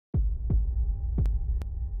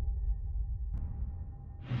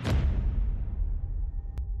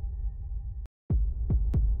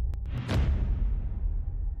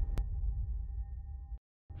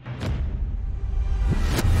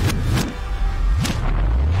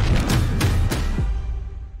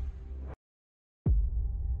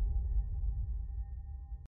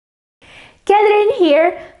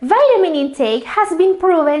vitamin intake has been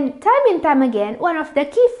proven time and time again one of the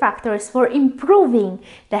key factors for improving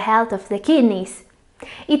the health of the kidneys.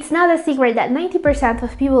 It's not a secret that 90%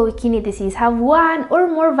 of people with kidney disease have one or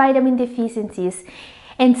more vitamin deficiencies,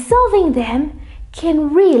 and solving them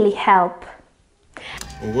can really help.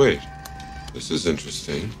 Oh wait, this is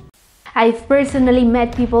interesting. I've personally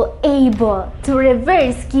met people able to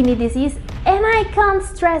reverse kidney disease, and I can't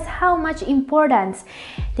stress how much importance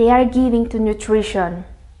they are giving to nutrition.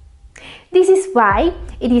 This is why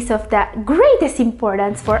it is of the greatest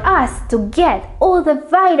importance for us to get all the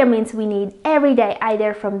vitamins we need every day,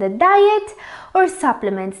 either from the diet or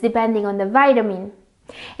supplements, depending on the vitamin.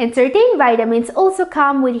 And certain vitamins also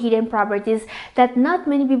come with hidden properties that not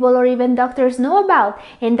many people or even doctors know about,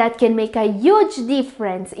 and that can make a huge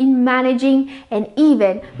difference in managing and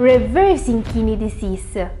even reversing kidney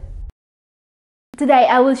disease. Today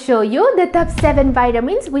I will show you the top 7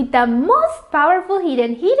 vitamins with the most powerful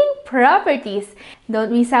hidden healing properties.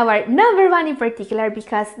 Don't miss our number 1 in particular,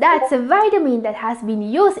 because that's a vitamin that has been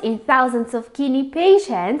used in thousands of kidney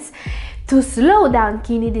patients to slow down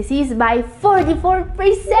kidney disease by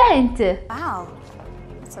 44%. Wow,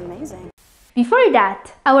 that's amazing. Before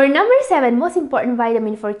that, our number 7 most important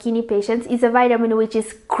vitamin for kidney patients is a vitamin which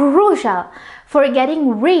is crucial for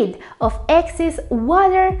getting rid of excess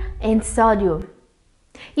water and sodium.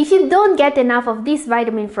 If you don't get enough of this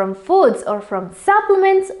vitamin from foods or from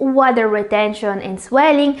supplements, water retention and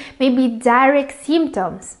swelling may be direct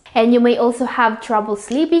symptoms, and you may also have trouble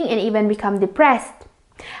sleeping and even become depressed.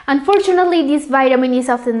 Unfortunately, this vitamin is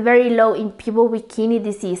often very low in people with kidney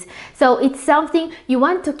disease, so it's something you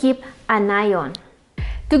want to keep an eye on.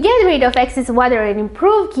 To get rid of excess water and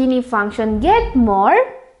improve kidney function, get more.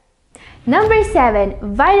 Number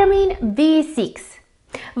 7, vitamin B6.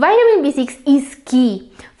 Vitamin B6 is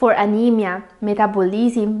key for anemia,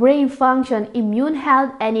 metabolism, brain function, immune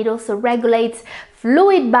health, and it also regulates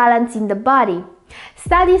fluid balance in the body.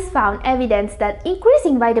 Studies found evidence that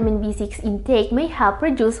increasing vitamin B6 intake may help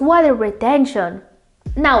reduce water retention.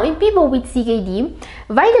 Now, in people with CKD,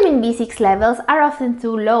 vitamin B6 levels are often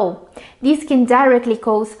too low. This can directly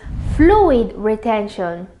cause fluid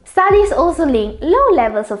retention. Studies also link low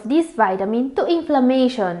levels of this vitamin to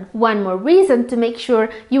inflammation. One more reason to make sure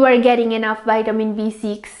you are getting enough vitamin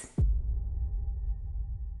B6.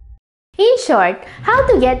 In short, how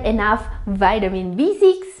to get enough vitamin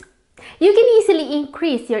B6? You can easily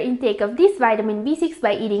increase your intake of this vitamin B6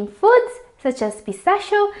 by eating foods such as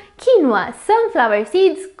pistachio, quinoa, sunflower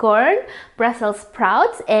seeds, corn, Brussels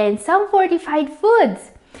sprouts, and some fortified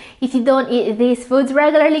foods. If you don't eat these foods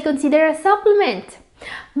regularly, consider a supplement.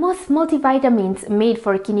 Most multivitamins made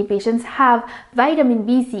for kidney patients have vitamin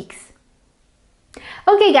B6.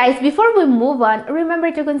 Okay guys, before we move on,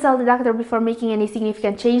 remember to consult the doctor before making any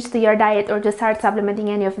significant change to your diet or to start supplementing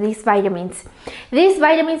any of these vitamins. These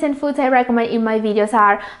vitamins and foods I recommend in my videos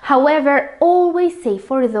are, however, always safe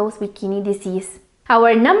for those with kidney disease.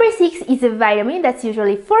 Our number 6 is a vitamin that's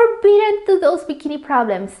usually forbidden to those with kidney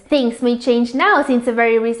problems. Things may change now, since a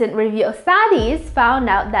very recent review of studies found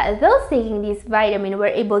out that those taking this vitamin were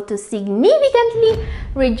able to significantly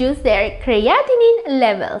reduce their creatinine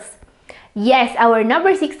levels. Yes, our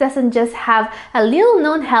number 6 doesn't just have a little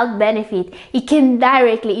known health benefit, it can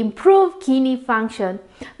directly improve kidney function.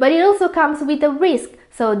 But it also comes with a risk,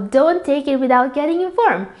 so don't take it without getting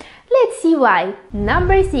informed. Let's see why.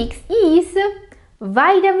 Number 6 is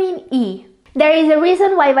vitamin E. There is a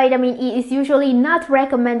reason why vitamin E is usually not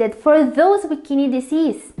recommended for those with kidney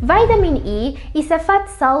disease. Vitamin E is a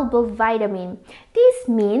fat-soluble vitamin. This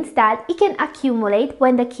means that it can accumulate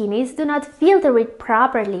when the kidneys do not filter it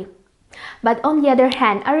properly. But on the other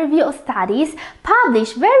hand, a review of studies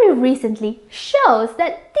published very recently shows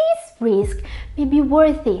that this risk may be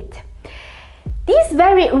worth it. This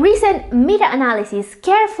very recent meta-analysis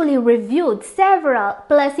carefully reviewed several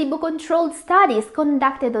placebo-controlled studies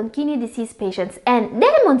conducted on kidney disease patients and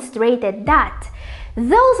demonstrated that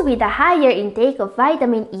those with a higher intake of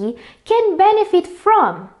vitamin E can benefit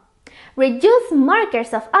from reduced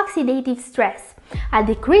markers of oxidative stress, a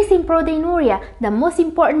decrease in proteinuria, the most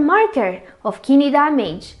important marker of kidney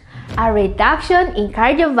damage, a reduction in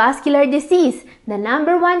cardiovascular disease, the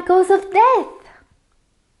number 1 cause of death.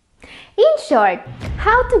 In short,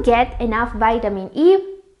 how to get enough vitamin E?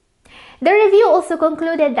 The review also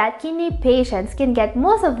concluded that kidney patients can get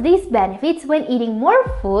most of these benefits when eating more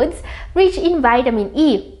foods rich in vitamin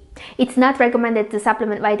E. It's not recommended to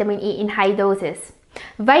supplement vitamin E in high doses.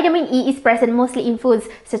 Vitamin E is present mostly in foods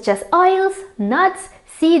such as oils, nuts,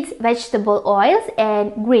 seeds, vegetable oils,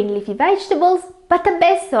 and green leafy vegetables, but the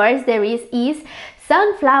best source there is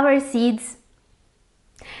sunflower seeds.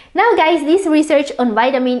 Now guys, this research on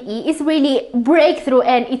vitamin E is really breakthrough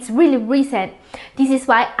and it's really recent. This is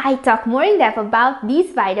why I talk more in depth about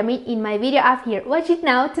this vitamin in my video up here. Watch it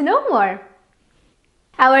now to know more.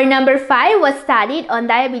 Our number 5 was studied on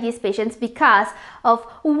diabetes patients because of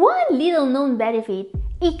one little known benefit.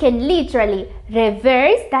 It can literally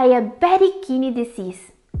reverse diabetic kidney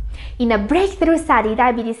disease. In a breakthrough study,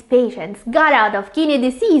 diabetes patients got out of kidney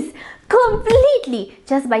disease completely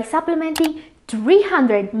just by supplementing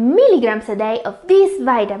 300 milligrams a day of this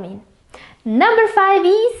vitamin. Number 5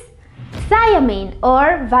 is thiamine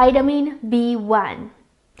or vitamin B1.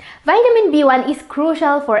 Vitamin B1 is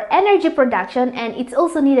crucial for energy production and it's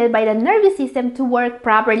also needed by the nervous system to work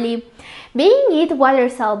properly. Being it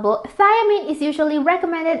water-soluble, thiamine is usually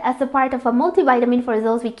recommended as a part of a multivitamin for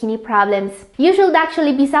those with kidney problems. You should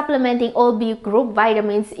actually be supplementing all B group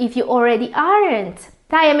vitamins if you already aren't.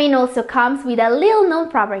 Thiamine also comes with a little known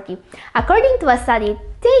property. According to a study,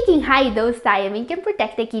 taking high-dose thiamine can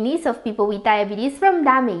protect the kidneys of people with diabetes from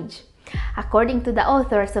damage. According to the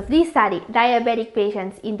authors of this study, diabetic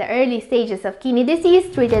patients in the early stages of kidney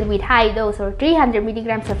disease treated with high dose or 300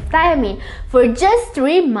 milligrams of thiamine for just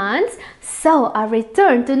 3 months saw a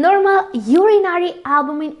return to normal urinary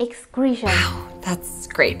albumin excretion. Wow, that's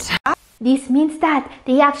great. This means that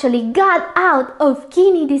they actually got out of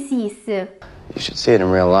kidney disease. You should see it in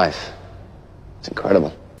real life. It's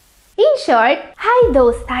incredible. In short,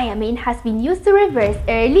 high-dose thiamine has been used to reverse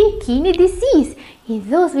early kidney disease in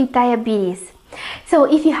those with diabetes. So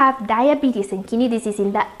if you have diabetes and kidney disease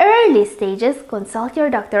in the early stages, consult your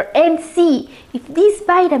doctor and see if this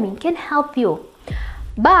vitamin can help you.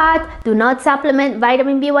 But do not supplement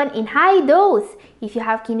vitamin B1 in high dose if you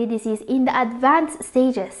have kidney disease in the advanced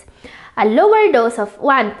stages. A lower dose of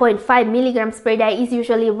 1.5 milligrams per day is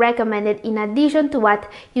usually recommended in addition to what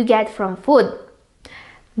you get from food.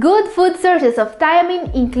 Good food sources of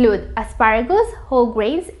thiamine include asparagus, whole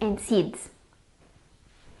grains, and seeds.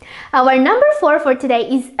 Our number 4 for today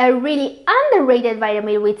is a really underrated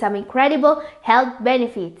vitamin with some incredible health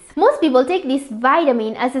benefits. Most people take this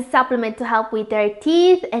vitamin as a supplement to help with their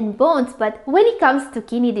teeth and bones, but when it comes to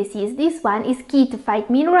kidney disease, this one is key to fight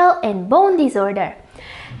mineral and bone disorder.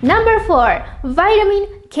 Number 4,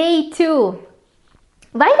 vitamin K2.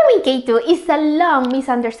 Vitamin K2 is a long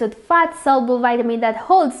misunderstood fat-soluble vitamin that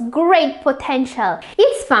holds great potential.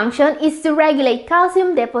 Its function is to regulate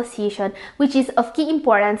calcium deposition, which is of key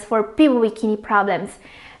importance for people with kidney problems.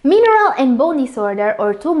 Mineral and bone disorder,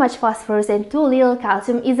 or too much phosphorus and too little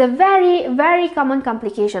calcium, is a very common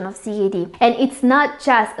complication of CKD. And it's not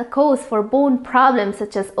just a cause for bone problems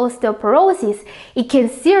such as osteoporosis, it can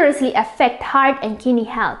seriously affect heart and kidney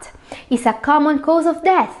health. It's a common cause of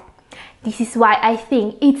death. This is why I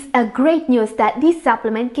think it's a great news that this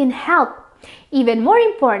supplement can help. Even more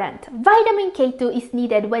important, vitamin K2 is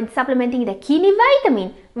needed when supplementing the kidney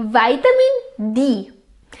vitamin, vitamin D.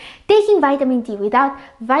 Taking vitamin D without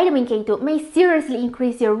vitamin K2 may seriously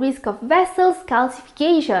increase your risk of vessels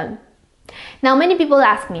calcification. Now many people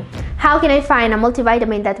ask me, how can I find a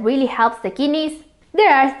multivitamin that really helps the kidneys? There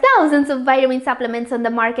are thousands of vitamin supplements on the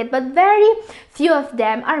market, but very few of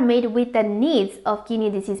them are made with the needs of kidney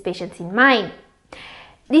disease patients in mind.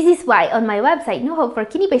 This is why on my website,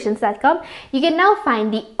 nohopeforkidneypatients.com, you can now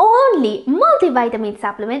find the only multivitamin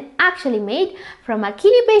supplement actually made from a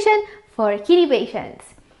kidney patient for kidney patients.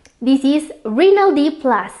 This is Renal D+.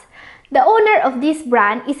 The owner of this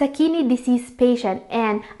brand is a kidney disease patient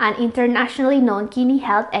and an internationally known kidney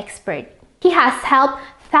health expert. He has helped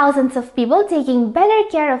thousands of people taking better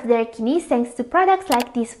care of their kidneys thanks to products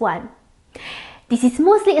like this one. This is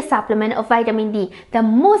mostly a supplement of vitamin D, the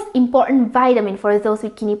most important vitamin for those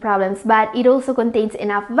with kidney problems, but it also contains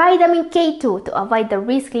enough vitamin K2 to avoid the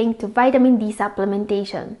risk linked to vitamin D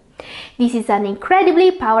supplementation. This is an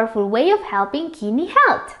incredibly powerful way of helping kidney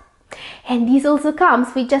health. And this also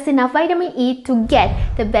comes with just enough vitamin E to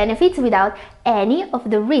get the benefits without any of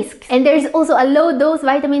the risks. And there's also a low dose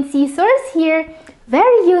vitamin C source here.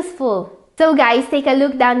 Very useful. So guys, take a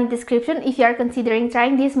look down in the description if you are considering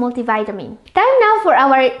trying this multivitamin. Time now for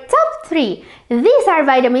our top 3. These are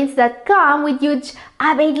vitamins that come with huge,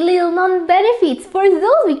 albeit little known benefits for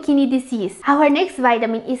those with kidney disease. Our next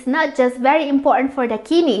vitamin is not just very important for the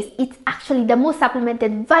kidneys, it's actually the most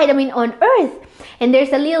supplemented vitamin on earth. And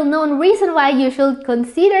there's a little known reason why you should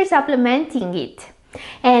consider supplementing it.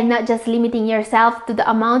 And not just limiting yourself to the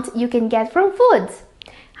amount you can get from foods.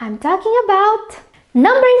 I'm talking about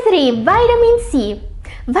number 3, vitamin C.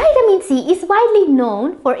 Vitamin C is widely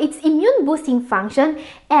known for its immune boosting function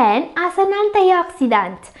and as an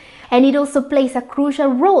antioxidant. And it also plays a crucial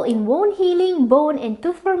role in wound healing, bone and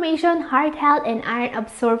tooth formation, heart health, and iron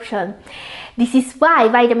absorption. This is why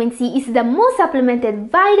vitamin C is the most supplemented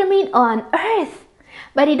vitamin on earth.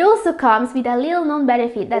 But it also comes with a little known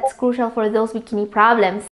benefit that's crucial for those with kidney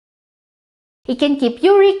problems. It can keep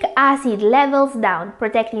uric acid levels down,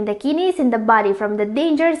 protecting the kidneys and the body from the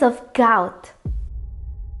dangers of gout.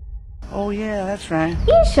 Oh yeah, that's right.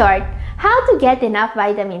 In short, how to get enough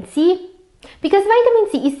vitamin C? Because vitamin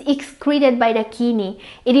C is excreted by the kidney,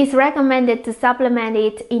 it is recommended to supplement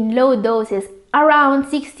it in low doses, around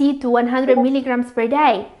 60 to 100 milligrams per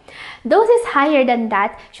day. Doses higher than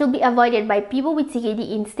that should be avoided by people with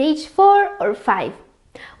CKD in stage 4 or 5.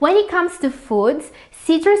 When it comes to foods,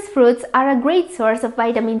 citrus fruits are a great source of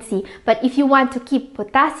vitamin C, but if you want to keep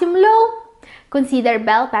potassium low, consider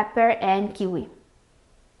bell pepper and kiwi.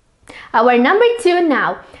 Our number 2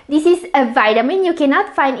 now. This is a vitamin you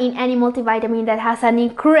cannot find in any multivitamin that has an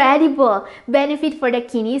incredible benefit for the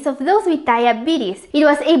kidneys of those with diabetes. It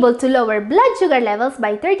was able to lower blood sugar levels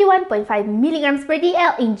by 31.5 milligrams per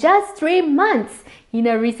dl in just 3 months in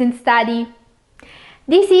a recent study.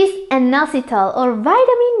 This is inositol or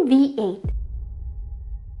vitamin B8.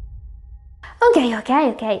 Okay,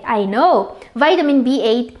 I know vitamin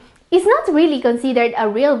B8 is not really considered a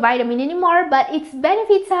real vitamin anymore, but its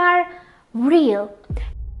benefits are real.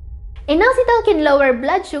 Inositol can lower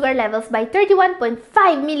blood sugar levels by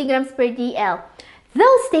 31.5 milligrams per dl.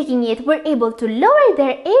 Those taking it were able to lower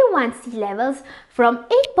their A1C levels from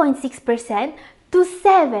 8.6% to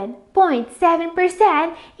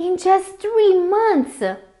 7.7% in just 3 months.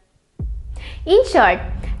 In short,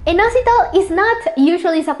 inositol is not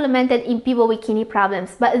usually supplemented in people with kidney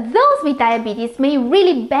problems, but those with diabetes may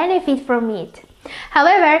really benefit from it.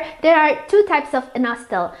 However, there are 2 types of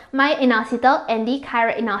inositol, myo-inositol and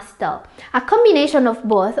D-chiro-inositol. A combination of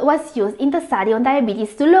both was used in the study on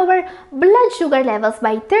diabetes to lower blood sugar levels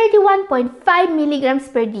by 31.5 milligrams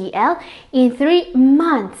per dl in 3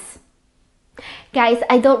 months. Guys,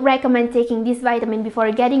 I don't recommend taking this vitamin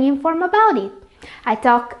before getting informed about it. I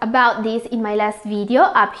talk about this in my last video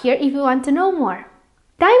up here if you want to know more.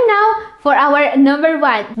 Time now for our number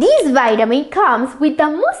 1. This vitamin comes with the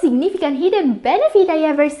most significant hidden benefit I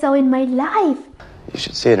ever saw in my life. You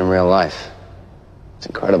should see it in real life. It's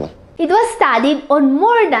incredible. It was studied on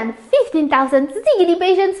more than 15,000 CKD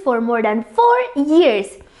patients for more than 4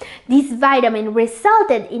 years. This vitamin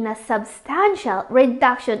resulted in a substantial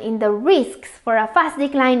reduction in the risks for a fast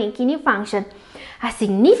decline in kidney function, a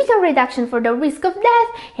significant reduction for the risk of death,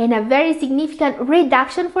 and a very significant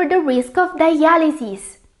reduction for the risk of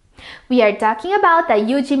dialysis. We are talking about a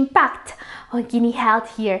huge impact on kidney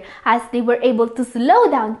health here, as they were able to slow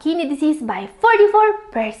down kidney disease by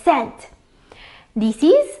 44%. This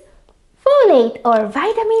is folate or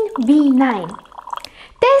vitamin B9.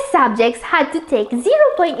 Test subjects had to take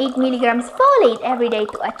 0.8 milligrams folate every day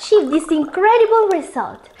to achieve this incredible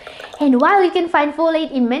result. And while you can find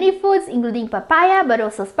folate in many foods, including papaya, but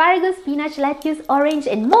also asparagus, spinach, lettuce, orange,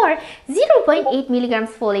 and more, 0.8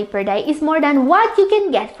 milligrams folate per day is more than what you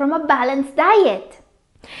can get from a balanced diet.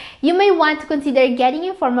 You may want to consider getting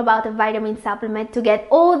informed about a vitamin supplement to get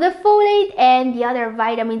all the folate and the other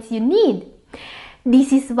vitamins you need.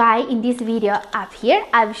 This is why in this video up here,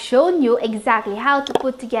 I've shown you exactly how to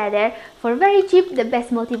put together for very cheap the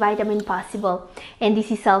best multivitamin possible. And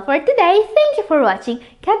this is all for today. Thank you for watching.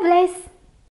 God bless.